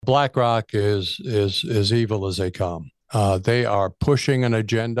BlackRock is evil as they come. They are pushing an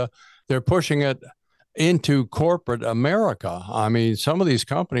agenda. They're pushing it into corporate America. I mean, some of these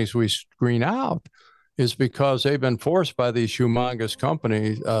companies we screen out is because they've been forced by these humongous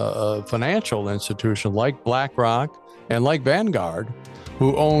companies, financial institutions like BlackRock and like Vanguard,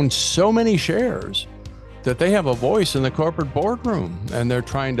 who own so many shares that they have a voice in the corporate boardroom, and they're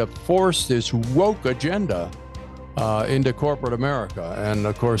trying to force this woke agenda into corporate America. And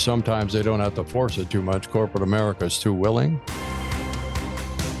of course, sometimes they don't have to force it too much. Corporate America is too willing.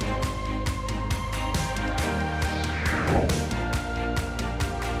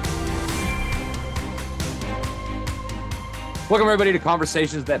 Welcome, everybody, to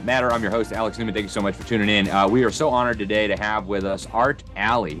Conversations That Matter. I'm your host, Alex Newman. Thank you so much for tuning in. We are so honored today to have with us Art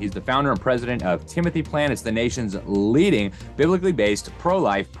Alley. He's the founder and president of Timothy Plan. It's the nation's leading biblically based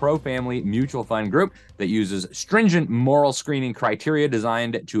pro-life, pro-family mutual fund group that uses stringent moral screening criteria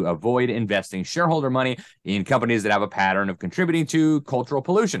designed to avoid investing shareholder money in companies that have a pattern of contributing to cultural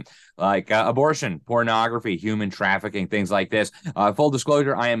pollution, like abortion, pornography, human trafficking, things like this. Full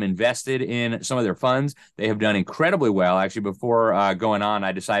disclosure, I am invested in some of their funds. They have done incredibly well. Actually, before going on,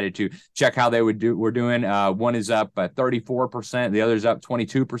 I decided to check how they were doing. One is up 34%. The other's up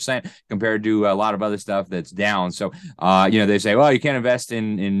 22% compared to a lot of other stuff that's down. So, they say, well, you can't invest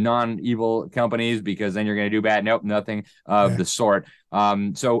in non-evil companies because then you're going to do bad. Nope, nothing of the sort.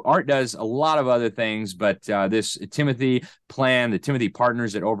 So Art does a lot of other things, but this Timothy Plan, the Timothy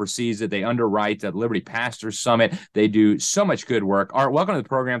Partners that oversees it, they underwrite the Liberty Pastors Summit. They do so much good work. Art, welcome to the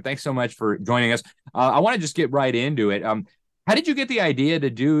program. Thanks so much for joining us. I want to just get right into it. How did you get the idea to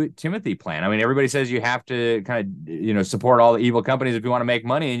do Timothy Plan? I mean, everybody says you have to kind of, support all the evil companies if you want to make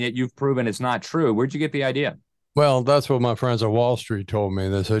money, and yet you've proven it's not true. Where'd you get the idea? Well, that's what my friends at Wall Street told me.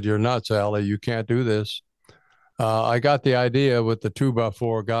 They said, "You're nuts, Allie. You can't do this." I got the idea with the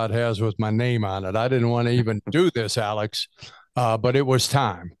 2x4 God has with my name on it. I didn't want to even do this, Alex, but it was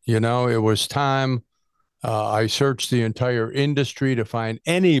time. It was time. I searched the entire industry to find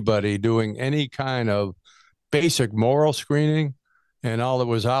anybody doing any kind of basic moral screening. And all that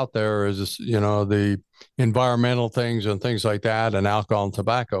was out there is, the environmental things and things like that, and alcohol and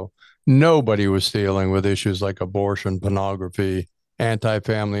tobacco. Nobody was dealing with issues like abortion, pornography,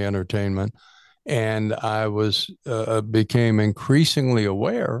 anti-family entertainment. And I became increasingly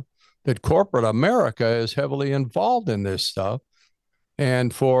aware that corporate America is heavily involved in this stuff.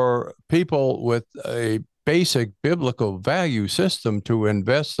 And for people with a basic biblical value system to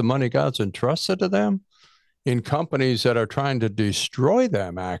invest the money God's entrusted to them in companies that are trying to destroy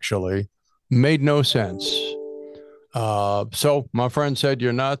them actually made no sense. So my friend said,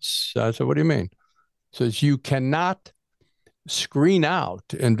 "You're nuts." I said, "What do you mean?" He says, "You cannot screen out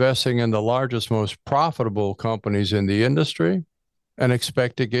investing in the largest, most profitable companies in the industry and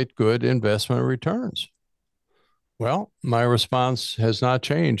expect to get good investment returns." Well, my response has not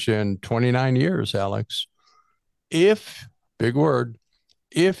changed in 29 years, Alex. Big word,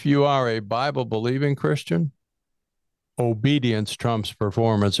 if you are a Bible believing Christian, obedience trumps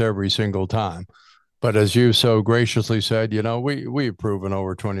performance every single time. But as you so graciously said, we've proven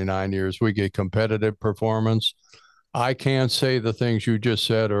over 29 years we get competitive performance. I can't say the things you just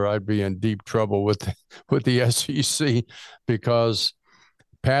said, or I'd be in deep trouble with the SEC, because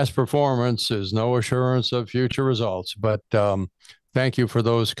past performance is no assurance of future results. But thank you for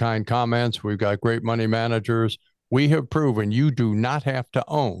those kind comments. We've got great money managers. We have proven you do not have to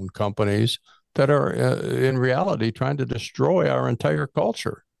own companies that are in reality trying to destroy our entire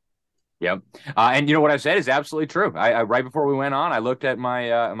culture. Yep. And what I've said is absolutely true. I right before we went on, I looked at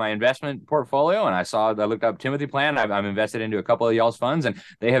my investment portfolio, and I looked up Timothy Plan. I'm invested into a couple of y'all's funds, and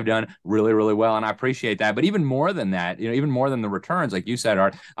they have done really, really well. And I appreciate that. But even more than that, even more than the returns, like you said,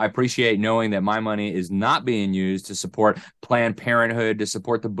 Art, I appreciate knowing that my money is not being used to support Planned Parenthood, to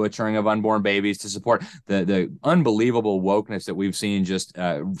support the butchering of unborn babies, to support the unbelievable wokeness that we've seen just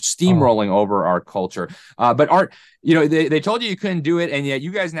steamrolling over our culture. But Art, they told you couldn't do it, and yet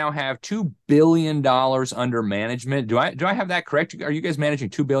you guys now have $2 billion under management. Do I have that correct? Are you guys managing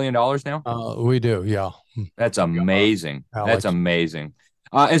 $2 billion now? We do, yeah. That's amazing. That's amazing.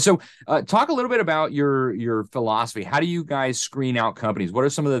 And so talk a little bit about your philosophy. How do you guys screen out companies? What are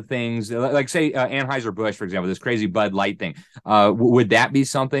some of the things, like say Anheuser-Busch, for example, this crazy Bud Light thing? Would that be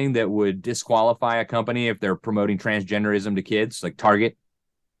something that would disqualify a company if they're promoting transgenderism to kids, like Target?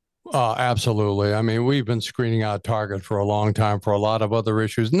 Absolutely. I mean, we've been screening out Target for a long time for a lot of other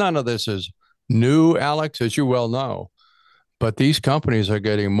issues. None of this is new, Alex, as you well know. But these companies are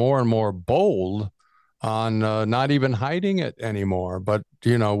getting more and more bold on not even hiding it anymore. But,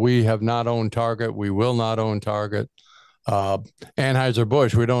 we have not owned Target. We will not own Target. Uh,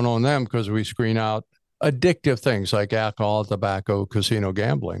 Anheuser-Busch, we don't own them because we screen out addictive things like alcohol, tobacco, casino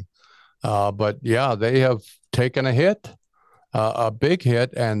gambling. But yeah, they have taken a big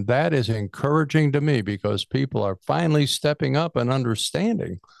hit, and that is encouraging to me because people are finally stepping up and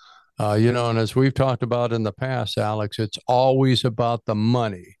understanding. And as we've talked about in the past, Alex, it's always about the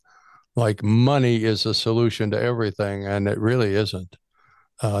money. Like money is a solution to everything, and it really isn't.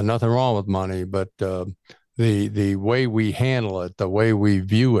 Nothing wrong with money, but the way we handle it, the way we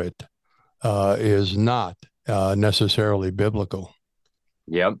view it, is not necessarily biblical.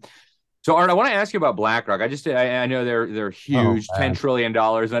 Yep. So, Art, I want to ask you about BlackRock. I know they're Oh huge, man. $10 trillion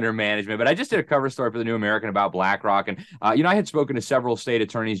under management, but I just did a cover story for the New American about BlackRock, and I had spoken to several state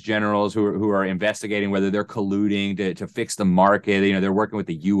attorneys generals who are investigating whether they're colluding to fix the market. They're working with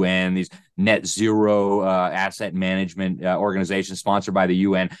the UN, these net zero asset management organizations sponsored by the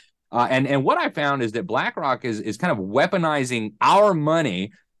UN. And what I found is that BlackRock is kind of weaponizing our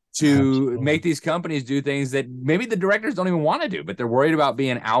money to make Absolutely. these companies do things that maybe the directors don't even want to do, but they're worried about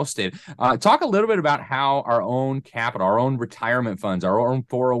being ousted. Talk a little bit about how our own capital, our own retirement funds, our own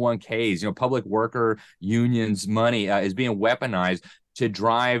 401ks, public worker unions money is being weaponized to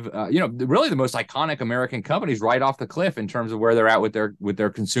drive, really the most iconic American companies right off the cliff in terms of where they're at with their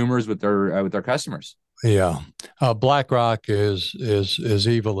consumers, with their customers. Yeah. BlackRock is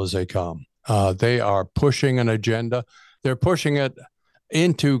evil as they come. They are pushing an agenda. They're pushing it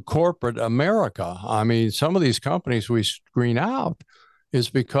into corporate America. I mean, some of these companies we screen out is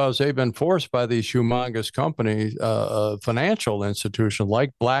because they've been forced by these humongous companies, financial institutions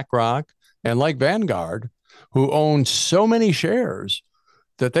like BlackRock and like Vanguard, who own so many shares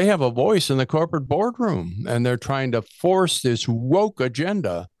that they have a voice in the corporate boardroom, and they're trying to force this woke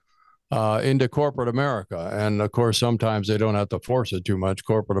agenda into corporate America. And of course, sometimes they don't have to force it too much.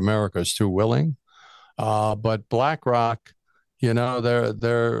 Corporate America is too willing. But BlackRock,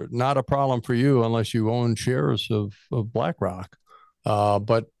 they're not a problem for you unless you own shares of BlackRock.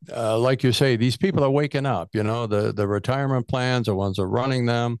 But like you say, these people are waking up. The retirement plans, the ones that are running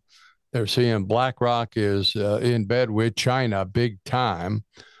them, they're seeing BlackRock is in bed with China big time.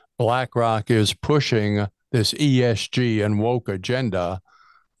 BlackRock is pushing this ESG and woke agenda,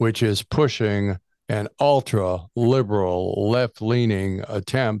 which is pushing an ultra liberal, left leaning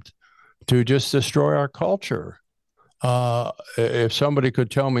attempt to just destroy our culture. If somebody could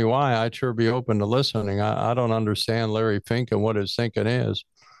tell me why, I'd sure be open to listening. I don't understand Larry Fink and what his thinking is,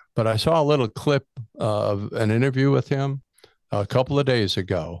 but I saw a little clip of an interview with him a couple of days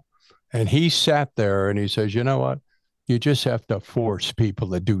ago, and he sat there and he says, "You know what? You just have to force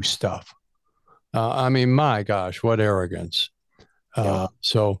people to do stuff." I mean, my gosh, what arrogance! Yeah.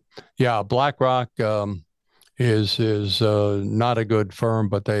 So, yeah, BlackRock is not a good firm,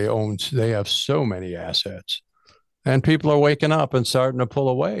 but they have so many assets, and people are waking up and starting to pull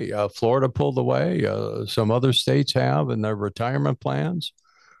away. Florida pulled away. Some other states have in their retirement plans.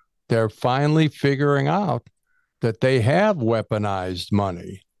 They're finally figuring out that they have weaponized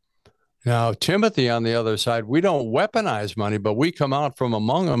money. Now, Timothy, on the other side, we don't weaponize money, but we come out from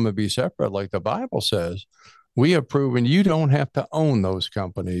among them and be separate, like the Bible says. We have proven you don't have to own those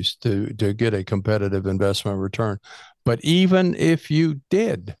companies to get a competitive investment return. But even if you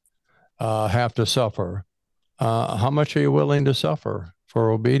did have to suffer, how much are you willing to suffer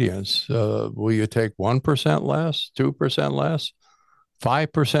for obedience? Will you take 1% less, 2% less,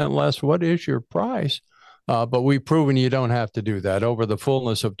 5% less? What is your price? But we've proven you don't have to do that over the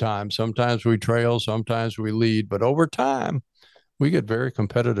fullness of time. Sometimes we trail, sometimes we lead, but over time, we get very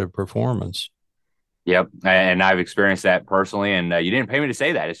competitive performance. Yep. And I've experienced that personally. And you didn't pay me to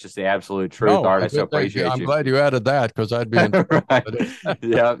say that. It's just the absolute truth, No, Art. I so good thing. appreciate I'm you. glad you added that because I'd be in trouble Right. with it.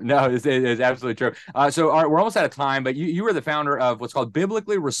 Yeah, no, it's absolutely true. So, Art, we're almost out of time, but you were the founder of what's called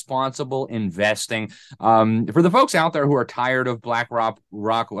Biblically Responsible Investing. For the folks out there who are tired of BlackRock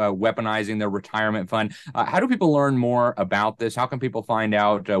weaponizing their retirement fund, how do people learn more about this? How can people find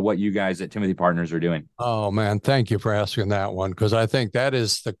out what you guys at Timothy Partners are doing? Oh man, thank you for asking that one because I think that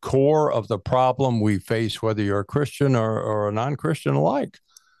is the core of the problem we face, whether you're a Christian or a non-Christian alike.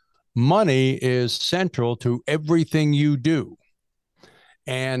 Money is central to everything you do.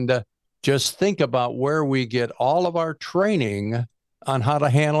 And just think about where we get all of our training on how to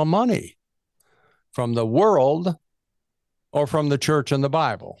handle money from the world or from the church and the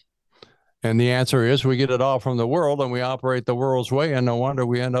Bible. And the answer is we get it all from the world and we operate the world's way. And no wonder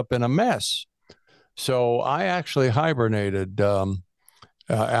we end up in a mess. So I actually hibernated,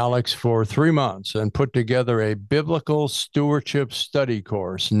 Alex, for 3 months and put together a biblical stewardship study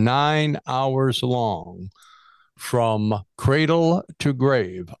course, 9 hours long from cradle to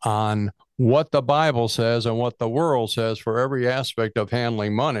grave on what the Bible says and what the world says for every aspect of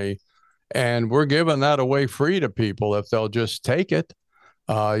handling money. And we're giving that away free to people if they'll just take it.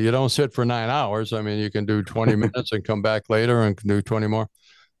 You don't sit for 9 hours. I mean, you can do 20 minutes and come back later and do 20 more.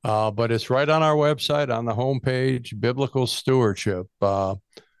 But it's right on our website on the homepage, Biblical Stewardship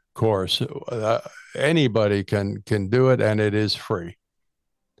course. Anybody can do it, and it is free.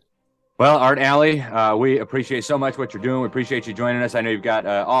 Well, Art Alley, we appreciate so much what you're doing. We appreciate you joining us. I know you've got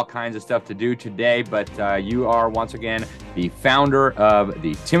all kinds of stuff to do today, but you are once again the founder of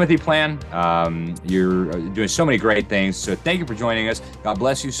the Timothy Plan. You're doing so many great things. So thank you for joining us. God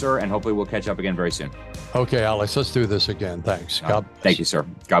bless you, sir, and hopefully we'll catch up again very soon. Okay, Alex, let's do this again. Thanks. Thank you, sir.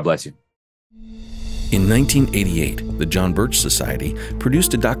 God bless you. In 1988, the John Birch Society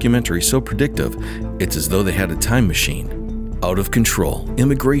produced a documentary so predictive, it's as though they had a time machine. Out of Control,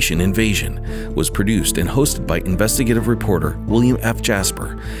 Immigration Invasion was produced and hosted by investigative reporter William F.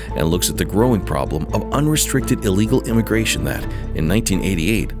 Jasper and looks at the growing problem of unrestricted illegal immigration that, in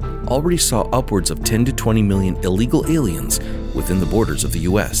 1988, already saw upwards of 10 to 20 million illegal aliens within the borders of the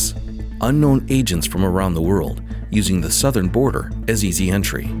U.S. Unknown agents from around the world using the southern border as easy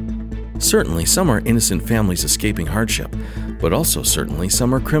entry. Certainly, some are innocent families escaping hardship, but also certainly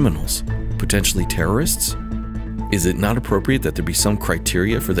some are criminals, potentially terrorists. Is it not appropriate that there be some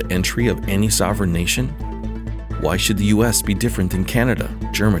criteria for the entry of any sovereign nation? Why should the U.S. be different than Canada,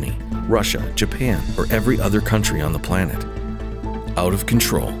 Germany, Russia, Japan, or every other country on the planet? Out of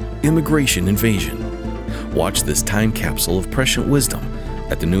Control, Immigration Invasion. Watch this time capsule of prescient wisdom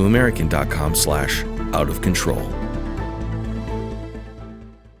at thenewamerican.com/outofcontrol.